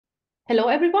Hello,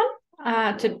 everyone,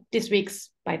 to this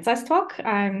week's Bite-Size Talk.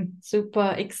 I'm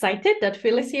super excited that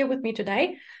Phil is here with me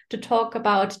today to talk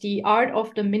about the art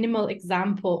of the minimal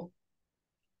example.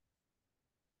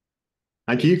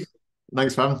 Thank you.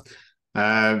 Thanks, Pam.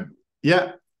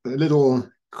 Yeah, a little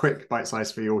quick bite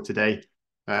size for you all today.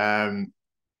 My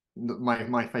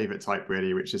favorite type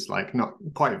really, which is like not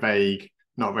quite vague,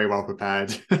 not very well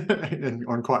prepared, and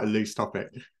on quite a loose topic.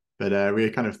 But we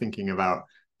were kind of thinking about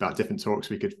different talks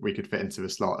we could fit into a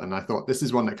slot, and I thought this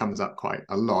is one that comes up quite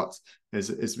a lot. Is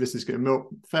this is a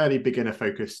fairly beginner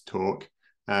focused talk,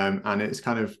 and it's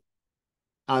kind of,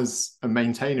 as a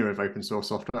maintainer of open source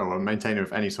software or a maintainer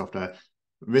of any software,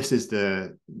 this is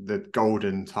the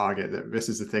golden target, that this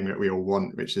is the thing that we all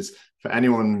want, which is for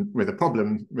anyone with a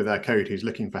problem with their code who's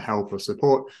looking for help or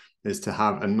support, is to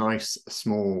have a nice,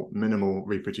 small, minimal,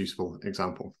 reproducible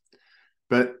example.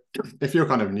 But if you're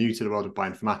kind of new to the world of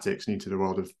bioinformatics, new to the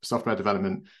world of software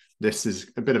development, this is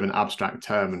a bit of an abstract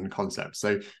term and concept.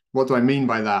 So what do I mean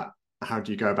by that? How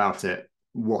do you go about it?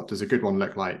 What does a good one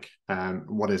look like?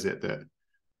 What is it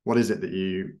that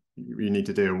you need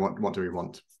to do, and what do we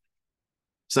want?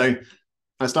 So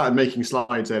I started making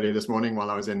slides earlier this morning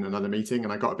while I was in another meeting,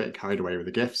 and I got a bit carried away with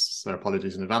the GIFs. So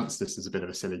apologies in advance. This is a bit of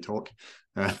a silly talk.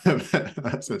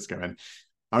 Let's go in.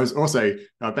 I was also,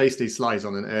 I based these slides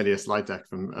on an earlier slide deck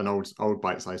from an old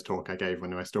bite-sized talk I gave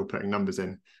when I was still putting numbers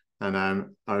in. And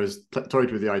I was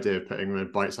toyed with the idea of putting a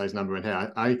bite-sized number in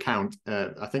here. I count,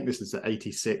 I think this is the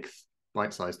 86th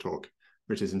bite-sized talk,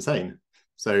 which is insane.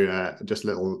 So just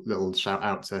little shout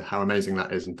out to how amazing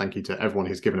that is, and thank you to everyone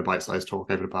who's given a bite-sized talk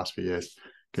over the past few years,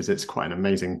 because it's quite an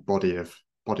amazing body of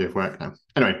work now.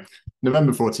 Anyway,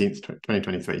 November 14th,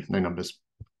 2023, no numbers.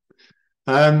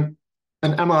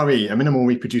 An MRE, a minimal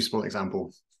reproducible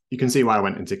example. You can see why I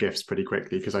went into GIFs pretty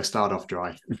quickly, because I start off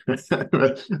dry. This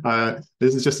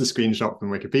is just a screenshot from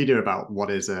Wikipedia about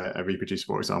what is a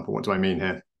reproducible example. What do I mean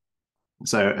here?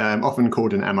 So often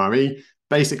called an MRE,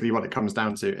 basically what it comes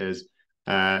down to is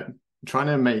trying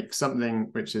to make something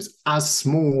which is as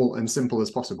small and simple as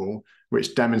possible,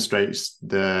 which demonstrates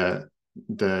the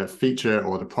feature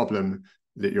or the problem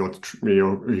that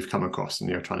you've come across and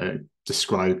you're trying to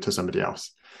describe to somebody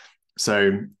else.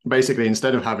 So basically,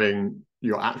 instead of having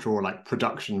your actual like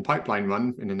production pipeline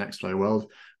run in the Nextflow world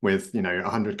with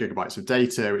 100 gigabytes of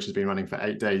data, which has been running for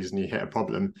 8 days, and you hit a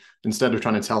problem, instead of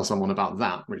trying to tell someone about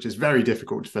that, which is very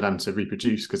difficult for them to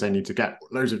reproduce because they need to get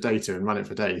loads of data and run it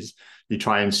for days, you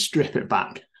try and strip it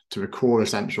back to the core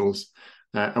essentials.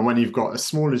 And when you've got as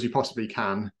small as you possibly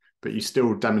can, but you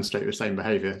still demonstrate the same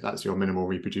behavior, that's your minimal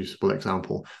reproducible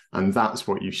example. And that's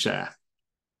what you share.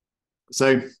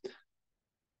 So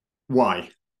why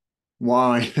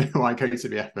go to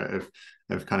the effort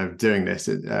of kind of doing this?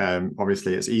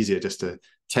 Obviously it's easier just to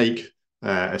take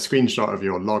a screenshot of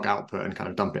your log output and kind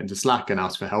of dump it into Slack and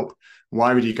ask for help.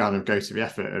 Why would you kind of go to the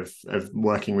effort of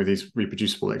working with these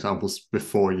reproducible examples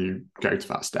before you go to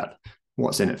that step?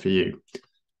 What's in it for you?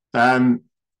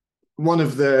 One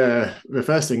of the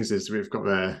first things is we've got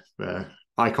the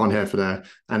icon here for the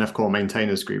NF Core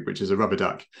maintainers group, which is a rubber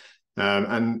duck.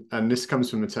 And this comes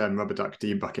from the term rubber duck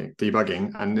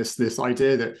debugging, and this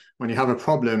idea that when you have a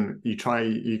problem,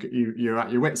 you're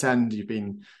at your wit's end,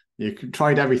 you've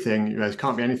tried everything, there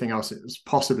can't be anything else, it's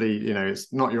possibly,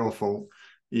 it's not your fault.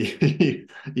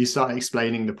 You start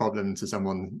explaining the problem to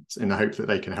someone in the hope that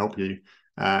they can help you,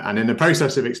 and in the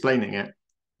process of explaining it,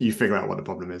 you figure out what the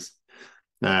problem is.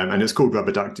 And it's called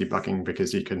rubber duck debugging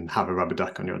because you can have a rubber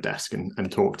duck on your desk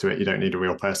and talk to it. You don't need a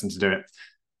real person to do it.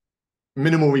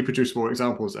 Minimal reproducible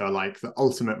examples are like the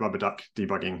ultimate rubber duck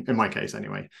debugging, in my case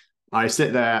anyway. I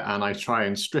sit there and I try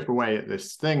and strip away at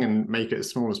this thing and make it as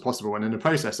small as possible. And in the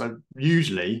process, I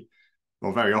usually,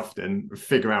 or very often,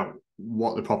 figure out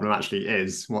what the problem actually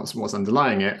is, what's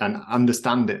underlying it, and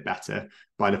understand it better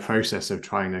by the process of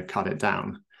trying to cut it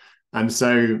down. And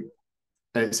so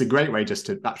it's a great way just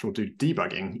to actually do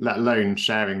debugging, let alone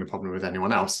sharing the problem with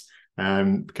anyone else.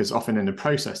 Because often in the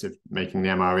process of making the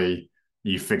MRE,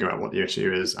 you figure out what the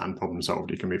issue is and problem solved,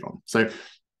 you can move on. So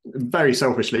very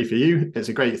selfishly for you, it's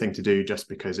a great thing to do just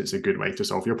because it's a good way to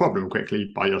solve your problem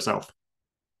quickly by yourself,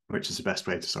 which is the best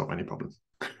way to solve any problem.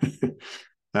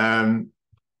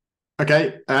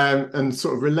 Okay, and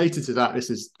sort of related to that, this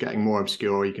is getting more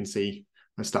obscure. You can see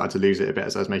I started to lose it a bit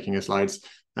as I was making the slides.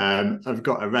 I've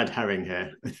got a red herring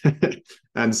here.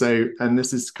 and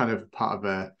this is kind of part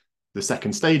of the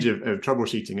second stage of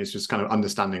troubleshooting, is just kind of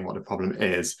understanding what the problem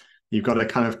is. You've got to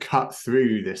kind of cut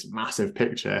through this massive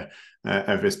picture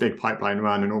of this big pipeline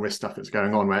run and all this stuff that's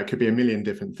going on, where it could be a million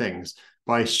different things.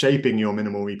 By shaping your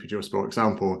minimal reproducible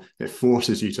example, it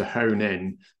forces you to hone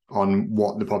in on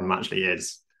what the problem actually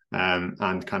is.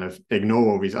 and kind of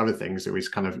ignore all these other things. It was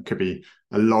kind of could be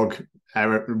a log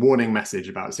error warning message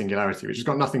about singularity, which has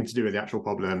got nothing to do with the actual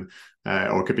problem,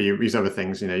 or it could be these other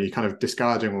things. You're kind of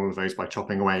discarding all of those by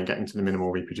chopping away and getting to the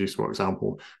minimal reproducible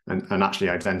example and actually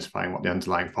identifying what the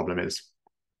underlying problem is.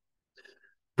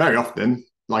 Very often,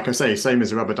 like I say, same as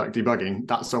the rubber duck debugging,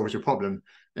 that solves your problem.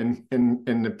 In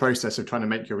the process of trying to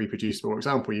make your reproducible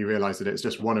example, you realize that it's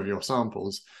just one of your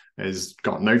samples has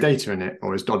got no data in it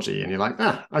or is dodgy, and you're like,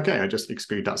 okay, I just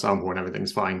exclude that sample and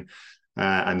everything's fine.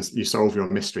 And you solve your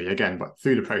mystery again, but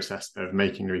through the process of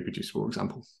making a reproducible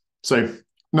example. So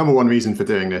number one reason for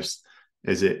doing this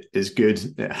is it is good.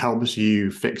 It helps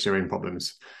you fix your own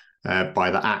problems by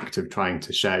the act of trying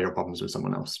to share your problems with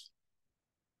someone else.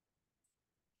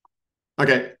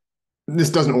 Okay,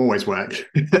 this doesn't always work.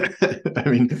 I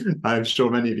mean, I'm sure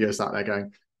many of you are sat there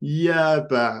going, yeah,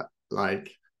 but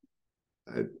like,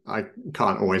 I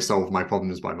can't always solve my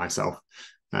problems by myself.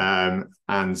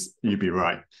 And you'd be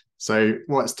right. So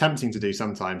what's tempting to do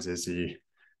sometimes is you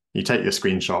take your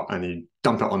screenshot and you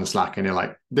dump it on the Slack and you're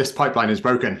like, this pipeline is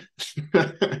broken.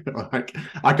 Like,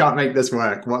 I can't make this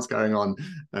work. What's going on?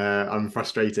 I'm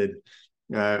frustrated.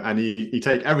 And you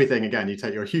take everything again, you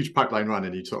take your huge pipeline run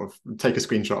and you sort of take a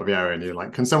screenshot of the error and you're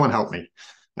like, can someone help me?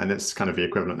 And it's kind of the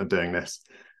equivalent of doing this.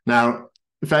 Now,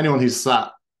 for anyone who's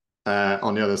sat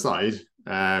on the other side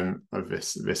of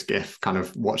this GIF, kind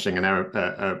of watching an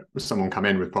error, someone come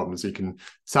in with problems, you can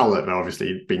tell that they've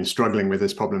obviously been struggling with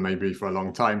this problem maybe for a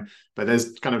long time, but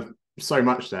there's kind of so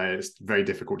much there, it's very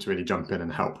difficult to really jump in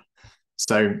and help.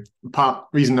 So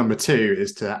reason number two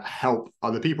is to help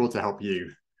other people to help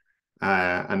you.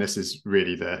 And this is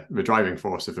really the driving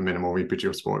force of a minimal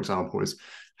reproducible example, is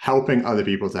helping other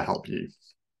people to help you.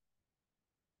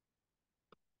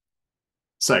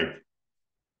 So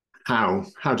how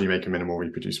do you make a minimal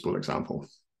reproducible example?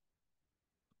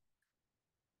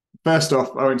 First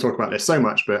off, I won't talk about this so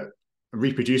much, but a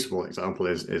reproducible example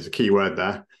is a key word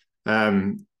there.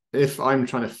 If I'm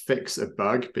trying to fix a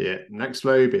bug, be it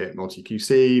Nextflow, be it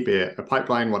multi-QC, be it a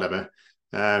pipeline, whatever,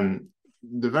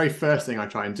 the very first thing I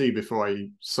try and do before I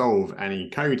solve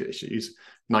any code issues,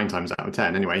 9 times out of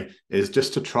 10 anyway, is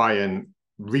just to try and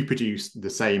reproduce the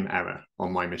same error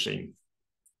on my machine.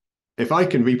 If I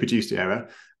can reproduce the error,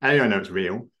 A, I know it's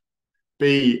real,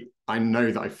 B, I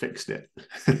know that I fixed it.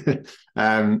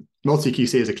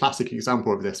 Multi-QC is a classic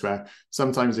example of this, where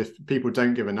sometimes if people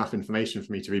don't give enough information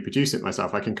for me to reproduce it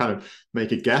myself, I can kind of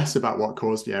make a guess about what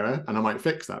caused the error and I might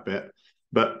fix that bit,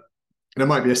 but there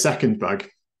might be a second bug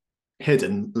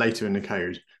hidden later in the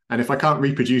code. And if I can't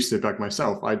reproduce the bug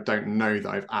myself, I don't know that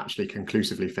I've actually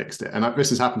conclusively fixed it. And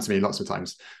this has happened to me lots of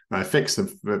times. I fix the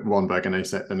one bug and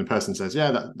the person says,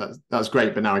 yeah, that's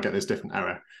great, but now I get this different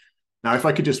error. Now, if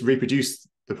I could just reproduce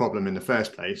the problem in the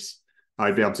first place,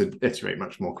 I'd be able to iterate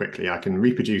much more quickly. I can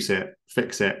reproduce it,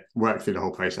 fix it, work through the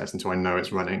whole process until I know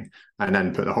it's running, and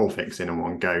then put the whole fix in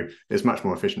one go. It's much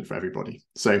more efficient for everybody.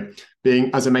 So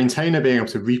as a maintainer, being able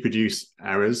to reproduce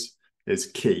errors is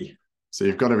key. So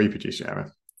you've got to reproduce your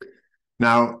error.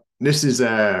 Now, this is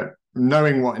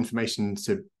knowing what information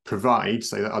to provide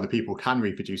so that other people can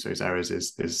reproduce those errors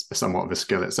is somewhat of a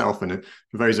skill itself. And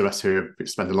for those of us who have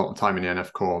spent a lot of time in the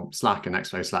NF Core Slack and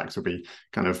Nextflow Slacks will be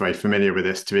kind of very familiar with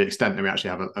this to the extent that we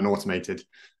actually have an automated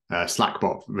Slack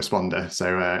bot responder.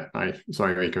 So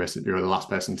sorry, Rika, you were the last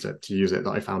person to use it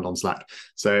that I found on Slack.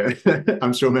 So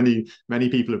I'm sure many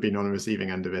people have been on the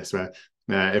receiving end of this, where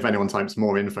if anyone types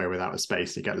more info without a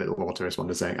space, you get a little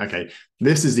autoresponder saying, okay,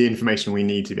 this is the information we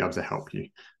need to be able to help you.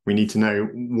 We need to know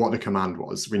what the command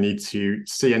was. We need to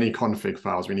see any config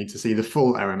files. We need to see the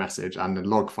full error message and the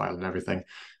log file and everything.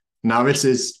 Now, this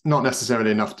is not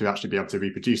necessarily enough to actually be able to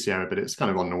reproduce the error, but it's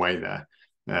kind of on the way there.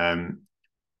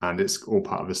 And it's all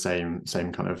part of the same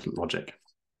kind of logic.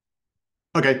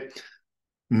 Okay,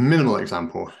 minimal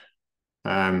example.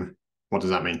 What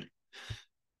does that mean?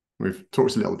 We've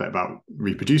talked a little bit about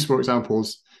reproducible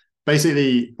examples.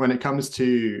 Basically, when it comes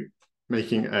to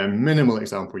making a minimal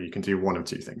example, you can do one of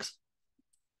two things.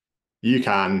 You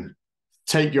can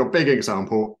take your big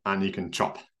example and you can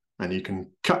chop and you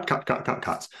can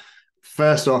cut.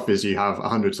 First off is you have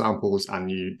 100 samples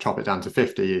and you chop it down to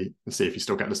 50 and see if you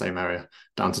still get the same area,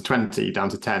 down to 20, down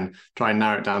to 10, try and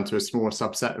narrow it down to as small a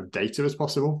subset of data as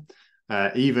possible.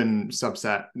 Even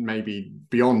subset maybe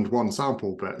beyond one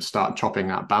sample, but start chopping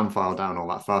that BAM file down or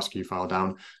that FASTQ file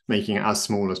down, making it as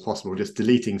small as possible, just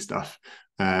deleting stuff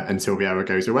until the error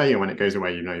goes away. And when it goes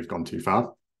away, you know you've gone too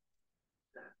far.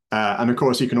 And of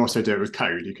course, you can also do it with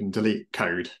code. You can delete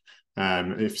code,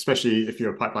 especially if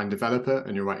you're a pipeline developer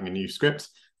and you're writing a new script.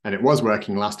 and it was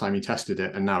working last time you tested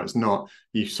it, and now it's not,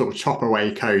 you sort of chop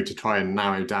away code to try and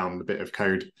narrow down the bit of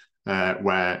code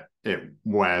where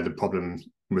the problem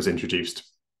was introduced.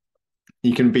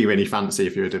 You can be really fancy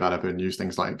if you're a developer and use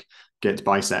things like git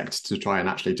bisect to try and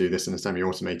actually do this in a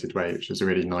semi-automated way, which is a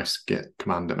really nice git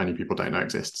command that many people don't know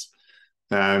exists.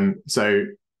 So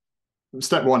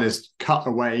step one is cut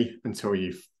away until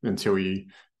you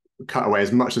cut away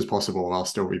as much as possible while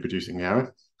still reproducing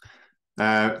the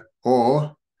error.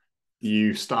 Or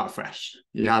you start fresh.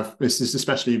 This is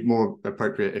especially more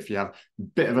appropriate if you have a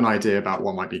bit of an idea about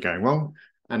what might be going wrong.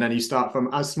 And then you start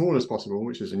from as small as possible,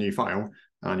 which is a new file,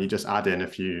 and you just add in a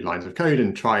few lines of code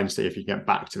and try and see if you get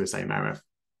back to the same error.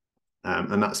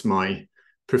 And that's my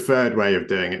preferred way of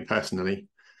doing it personally.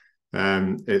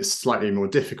 It's slightly more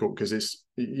difficult because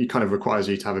it kind of requires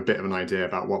you to have a bit of an idea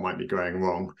about what might be going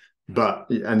wrong, but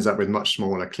it ends up with much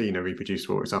smaller, cleaner,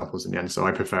 reproducible examples in the end. So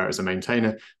I prefer it as a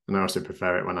maintainer, and I also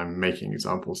prefer it when I'm making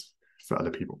examples for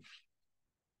other people.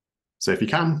 So if you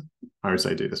can, I would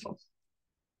say do this one.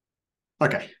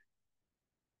 Okay.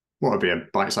 What would be a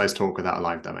bite-sized talk without a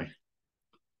live demo?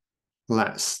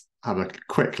 Let's have a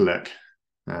quick look.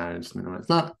 Just minimize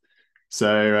that.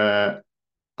 So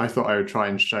I thought I would try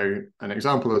and show an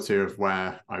example or two of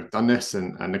where I've done this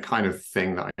and the kind of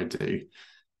thing that I do.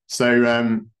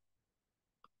 So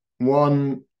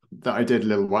one that I did a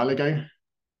little while ago.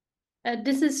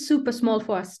 This is super small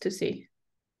for us to see.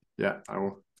 Yeah, I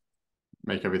will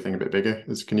make everything a bit bigger.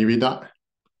 Can you read that?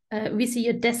 We see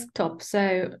your desktop,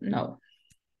 so no.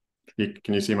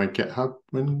 Can you see my GitHub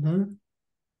window?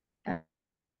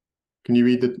 Can you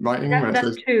read the writing?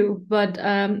 That's true, but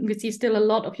we see still a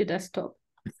lot of your desktop.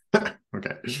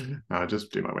 Okay, I'll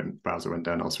just do my browser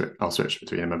window and I'll switch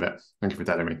between them a bit. Thank you for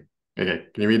telling me. Okay,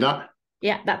 can you read that?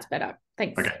 Yeah, that's better.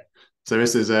 Thanks. Okay, so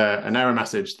this is an error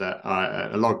message that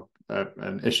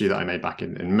an issue that I made back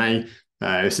in May.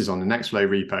 This is on the Nextflow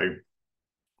repo,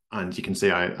 and you can see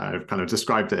I've kind of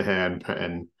described it here and put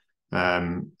in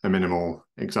a minimal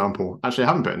example. Actually, I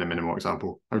haven't put in a minimal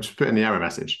example. I've just put in the error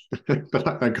message,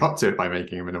 but I got to it by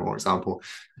making a minimal example.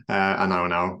 And I will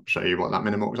now show you what that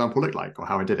minimal example looked like or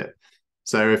how I did it.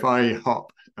 So if I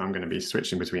hop, I'm going to be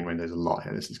switching between windows a lot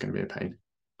here. This is going to be a pain.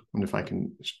 I wonder if I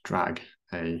can just drag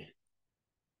a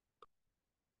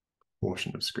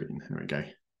portion of screen. There we go.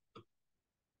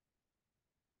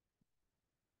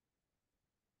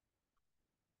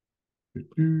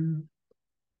 Can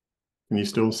you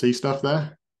still see stuff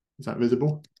there? Is that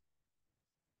visible?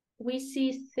 We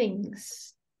see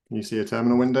things. Can you see a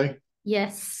terminal window?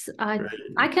 Yes, I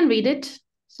can read it,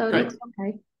 so it looks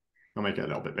okay. I'll make it a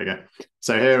little bit bigger.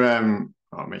 So here,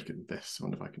 I'll make it this. I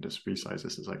wonder if I can just resize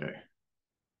this as I go.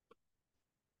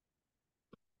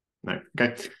 No,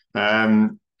 okay.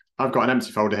 I've got an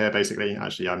empty folder here, basically.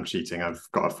 Actually, I'm cheating. I've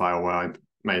got a file where I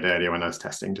made earlier when I was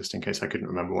testing, just in case I couldn't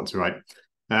remember what to write.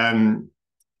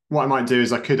 What I might do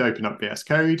is I could open up VS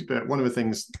Code, but one of the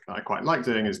things that I quite like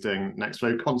doing is doing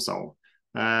Nextflow console.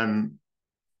 In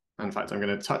fact, I'm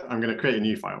going to create a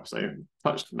new file. So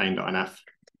touch main.nf,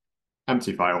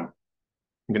 empty file.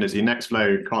 I'm going to do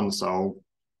Nextflow console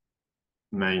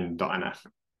main.nf.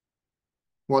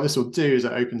 What this will do is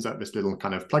it opens up this little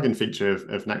kind of plugin feature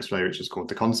of Nextflow, which is called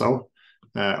the console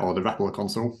or the REPL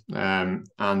console.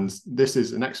 And this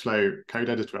is a Nextflow code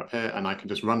editor up here, and I can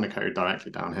just run the code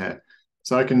directly down here.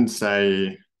 So I can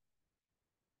say,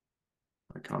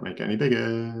 I can't make it any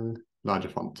bigger, larger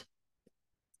font.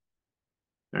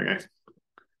 There we go.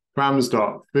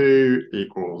 Params.foo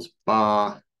equals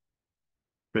bar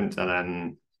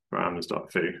println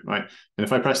params.foo, right? And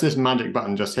if I press this magic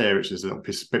button just here, which is a little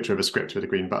picture of a script with a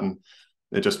green button,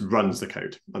 it just runs the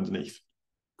code underneath.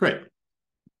 Great,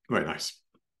 very nice.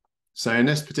 So in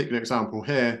this particular example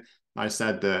here, I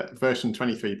said that version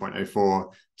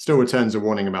 23.04 still returns a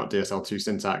warning about DSL2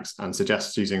 syntax and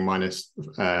suggests using minus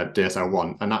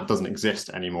DSL1, and that doesn't exist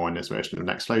anymore in this version of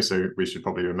Nextflow, so we should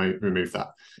probably remove that.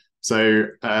 So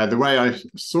the way I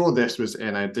saw this was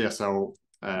in a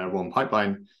DSL1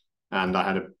 pipeline, and I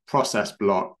had a process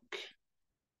block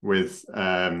without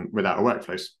a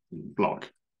workflow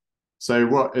block. So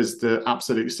what is the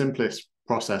absolute simplest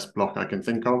process block I can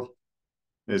think of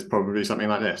is probably something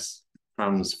like this.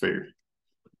 Params foo,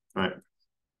 right?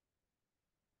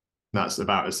 That's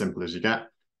about as simple as you get.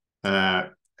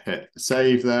 Hit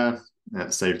save there,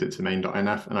 saved it to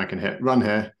main.nf, and I can hit run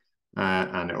here,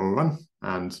 and it will run.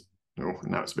 And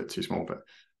now it's a bit too small, but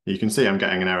you can see I'm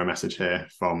getting an error message here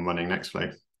from running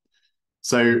Nextflow.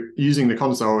 So using the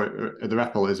console, the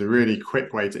REPL is a really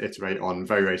quick way to iterate on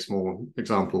very, very small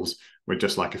examples with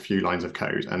just like a few lines of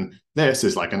code. And this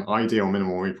is like an ideal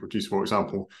minimal reproducible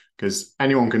example because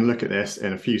anyone can look at this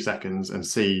in a few seconds and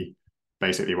see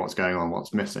basically what's going on,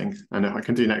 what's missing. And if I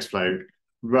can do Nextflow,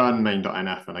 run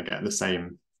main.nf, and I get the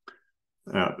same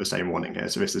warning here.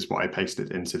 So this is what I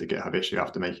pasted into the GitHub issue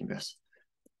after making this.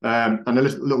 And a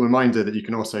little reminder that you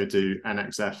can also do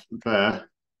nxf ver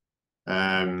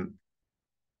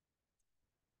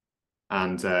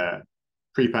and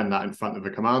prepend that in front of a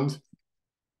command.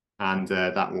 And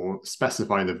that will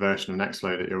specify the version of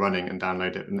Nextflow that you're running and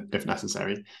download it if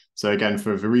necessary. So again,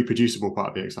 for the reproducible part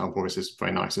of the example, this is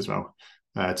very nice as well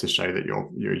to show that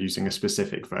you're using a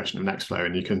specific version of Nextflow.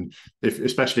 And you can,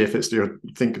 especially if it's you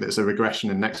think that it's a regression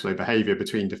in Nextflow behavior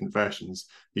between different versions,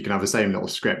 you can have the same little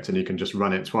script and you can just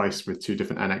run it twice with two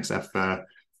different nxf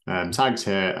tags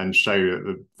here and show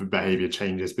that the behavior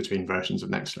changes between versions of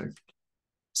Nextflow.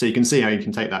 So you can see how you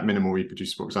can take that minimal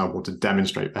reproducible example to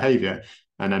demonstrate behavior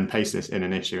and then paste this in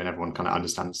an issue and everyone kind of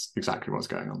understands exactly what's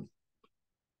going on.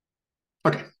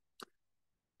 Okay.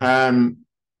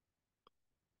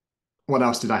 What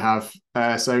else did I have?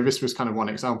 So this was kind of one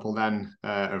example then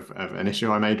of an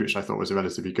issue I made, which I thought was a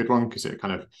relatively good one because it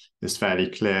kind of is fairly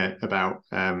clear about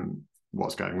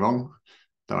what's going wrong.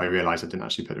 Though I realized I didn't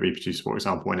actually put a reproducible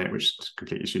example in it, which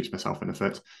completely shoots myself in the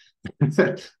foot.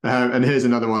 And here's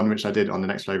another one which I did on the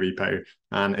Nextflow repo.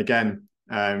 And again,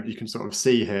 you can sort of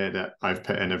see here that I've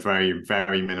put in a very,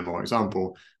 very minimal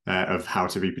example of how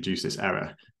to reproduce this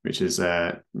error, which is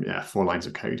 4 lines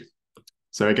of code.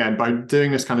 So again, by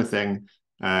doing this kind of thing,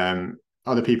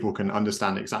 other people can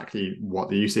understand exactly what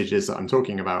the usage is that I'm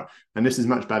talking about. And this is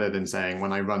much better than saying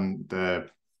when I run the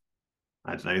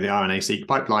RNA-seq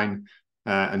pipeline,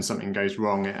 and something goes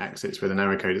wrong, it exits with an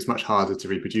error code. It's much harder to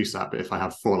reproduce that, but if I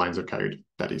have 4 lines of code,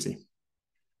 dead easy.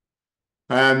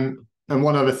 And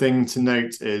one other thing to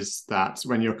note is that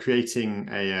when you're creating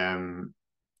an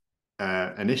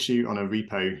issue on a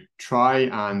repo, try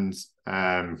and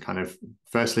kind of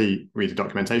firstly read the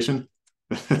documentation.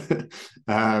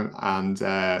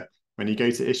 When you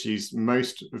go to issues,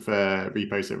 most of the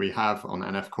repos that we have on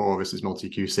NF Core, this is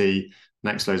multi-QC,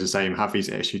 Nextflow is the same, have these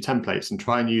issue templates and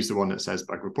try and use the one that says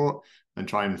bug report and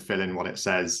try and fill in what it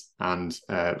says and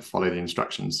follow the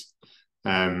instructions.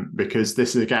 Because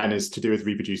this, again, is to do with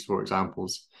reproducible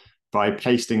examples. By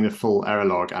pasting the full error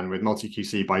log and with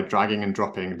multi-QC, by dragging and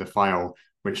dropping the file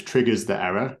which triggers the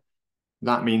error,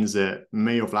 that means that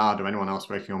me or Vlad or anyone else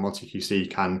working on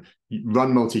multi-QC can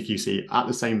run multi-QC at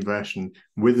the same version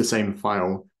with the same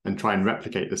file and try and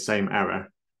replicate the same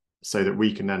error so that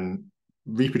we can then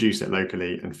reproduce it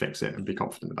locally and fix it and be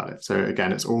confident about it. So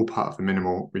again, it's all part of the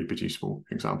minimal reproducible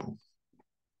example.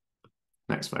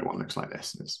 Nextflow one looks like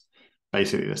this. It's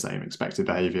basically the same expected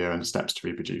behavior and steps to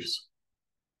reproduce.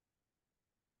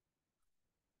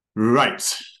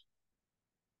 Right.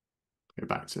 Go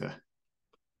back to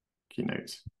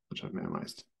Keynote, which I've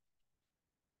minimized.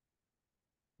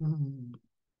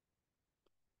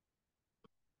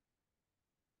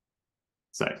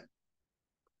 So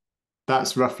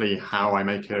that's roughly how I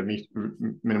make a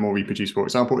minimal reproducible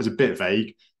example. It's a bit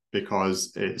vague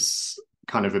because it's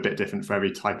kind of a bit different for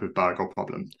every type of bug or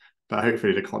problem, but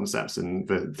hopefully the concepts and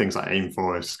the things I aim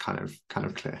for is kind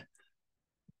of clear.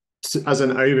 So as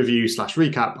an overview /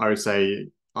 recap, I would say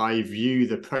I view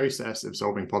the process of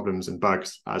solving problems and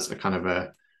bugs as a kind of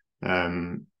a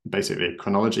basically a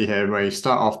chronology here, where you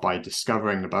start off by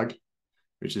discovering the bug,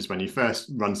 which is when you first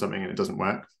run something and it doesn't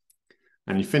work,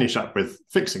 and you finish up with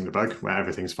fixing the bug where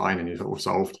everything's fine and you've all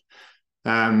solved.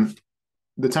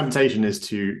 The temptation is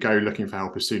to go looking for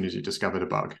help as soon as you discover the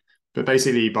bug. But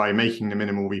basically, by making the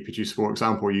minimal reproducible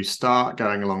example, you start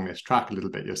going along this track a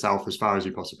little bit yourself as far as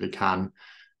you possibly can.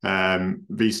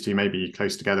 These two may be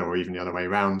close together or even the other way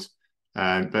around.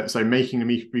 But so making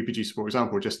the reproducible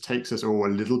example just takes us all a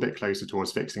little bit closer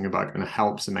towards fixing a bug and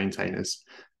helps the maintainers.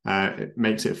 It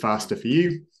makes it faster for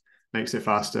you, makes it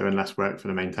faster and less work for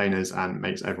the maintainers, and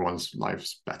makes everyone's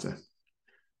lives better.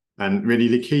 And really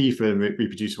the key for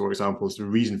reproducible examples, the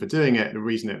reason for doing it, the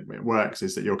reason it works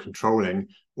is that you're controlling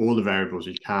all the variables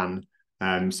you can.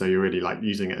 So you're really like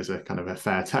using it as a kind of a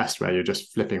fair test where you're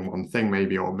just flipping one thing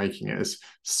maybe or making it as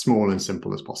small and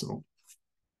simple as possible.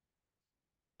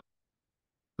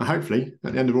 And hopefully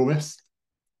at the end of all this,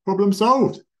 problem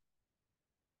solved.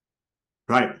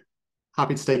 Right.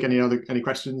 Happy to take any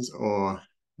questions or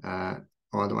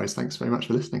otherwise, thanks very much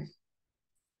for listening.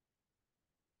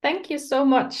 Thank you so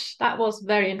much. That was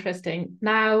very interesting.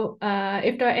 Now,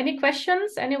 if there are any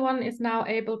questions, anyone is now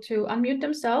able to unmute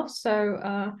themselves.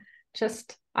 So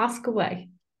just ask away.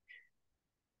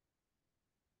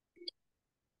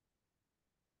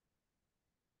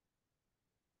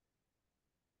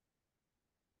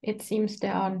 It seems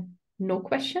there are no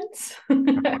questions.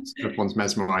 Everyone's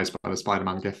mesmerized by the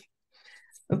Spider-Man gif.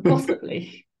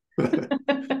 Possibly.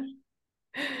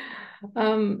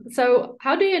 So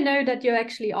how do you know that you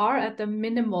actually are at the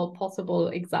minimal possible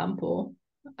example?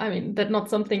 I mean, that not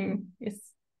something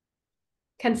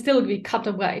can still be cut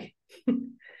away.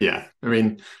 Yeah, I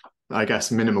mean, I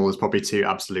guess minimal is probably too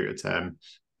absolute a term.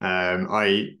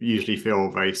 I usually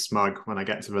feel very smug when I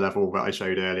get to the level that I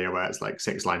showed earlier, where it's like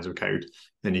 6 lines of code,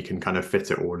 and you can kind of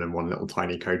fit it all in one little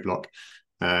tiny code block.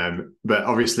 But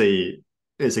obviously,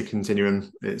 it's a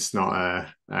continuum. It's not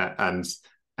and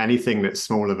anything that's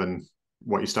smaller than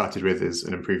what you started with is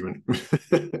an improvement.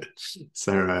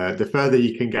 So the further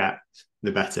you can get,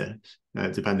 the better,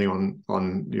 depending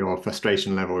on your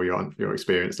frustration level, your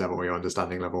experience level, your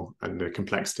understanding level, and the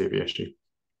complexity of the issue.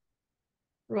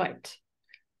 Right.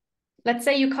 Let's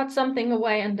say you cut something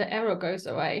away and the error goes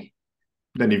away.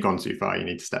 Then you've gone too far. You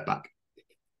need to step back.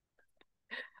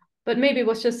 But maybe it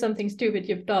was just something stupid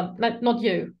you've done. Like, not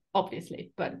you,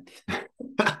 obviously, but...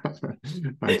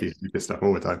 I do stupid stuff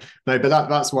all the time. No, but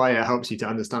that's why it helps you to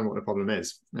understand what the problem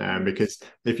is. Because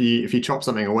if you chop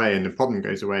something away and the problem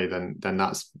goes away, then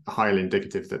that's highly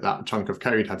indicative that chunk of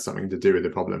code had something to do with the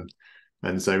problem.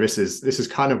 And so this is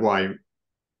kind of why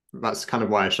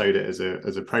I showed it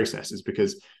as a process, is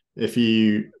because if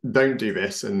you don't do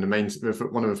this, and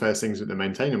one of the first things that the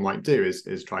maintainer might do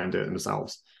is try and do it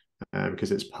themselves.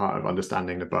 Because it's part of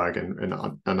understanding the bug and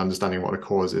understanding what the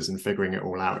cause is and figuring it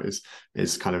all out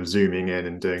is kind of zooming in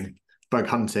and doing bug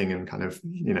hunting and kind of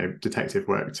detective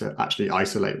work to actually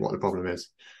isolate what the problem is.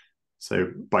 So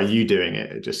by you doing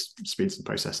it, it just speeds the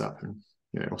process up, and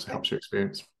it also helps your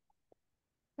experience.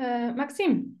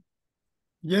 Maxime.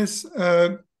 Yes,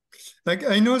 like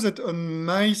I know that on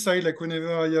my side, like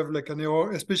whenever I have like an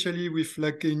error, especially with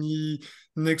like any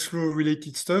Nextflow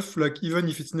related stuff, like even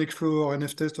if it's Nextflow or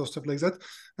NFTest or stuff like that,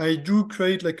 I do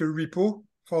create like a repo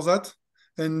for that.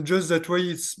 And just that way,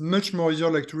 it's much more easier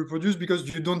like to reproduce,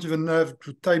 because you don't even have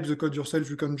to type the code yourself.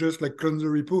 You can just like clone the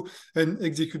repo and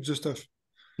execute the stuff.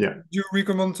 Yeah. Do you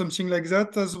recommend something like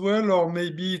that as well? Or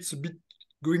maybe it's a bit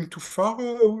going too far?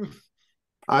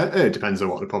 It depends on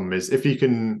what the problem is. If you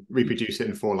can reproduce it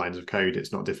in 4 lines of code,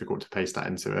 it's not difficult to paste that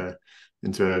into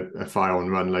a file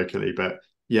and run locally. But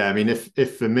yeah, I mean,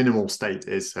 if the minimal state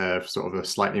is sort of a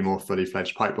slightly more fully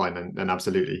fledged pipeline, then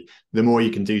absolutely. The more you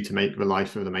can do to make the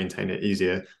life of the maintainer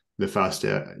easier, the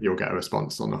faster you'll get a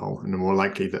response on the whole, and the more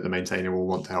likely that the maintainer will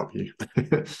want to help you.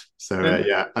 So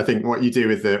yeah, I think what you do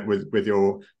with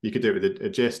you could do it with a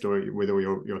gist or with all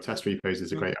your test repos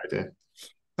is a great idea.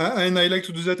 And I like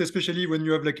to do that, especially when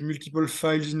you have like multiple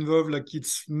files involved. Like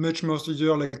it's much more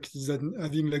easier, like than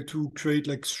having like to create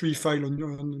like 3 files on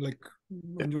your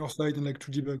side and like to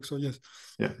debug. So yes.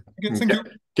 Yeah. Okay, thank you.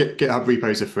 GitHub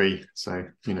repos are free, so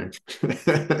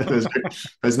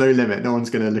there's no limit. No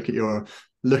one's going to look at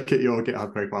your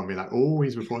GitHub profile and be like, "Oh,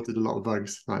 he's reported a lot of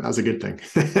bugs." Like, that's a good thing.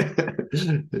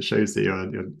 It shows that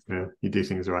you do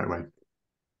things the right way.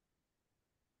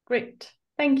 Great.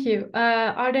 Thank you.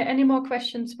 Are there any more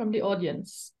questions from the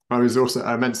audience? I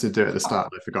meant to do it at the start,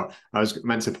 but I forgot. I was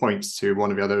meant to point to one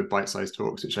of the other bite-sized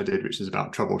talks, which I did, which is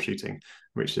about troubleshooting,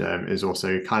 which is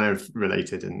also kind of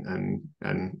related, and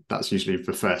that's usually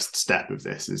the first step of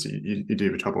this, is you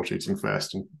do the troubleshooting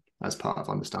first, and as part of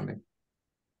understanding.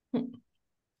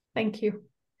 Thank you.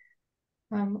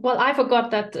 Well, I forgot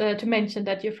that to mention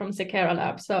that you're from Sequera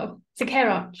Lab, so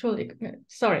Sequera, surely,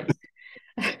 sorry.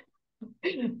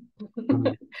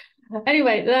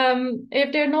 Anyway,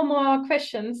 if there are no more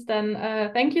questions, then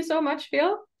thank you so much,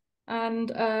 Phil.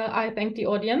 And I thank the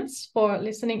audience for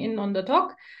listening in on the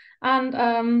talk, and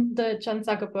the Chan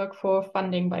Zuckerberg for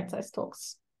funding Bite Size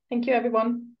Talks. Thank you,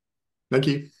 everyone. Thank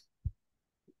you.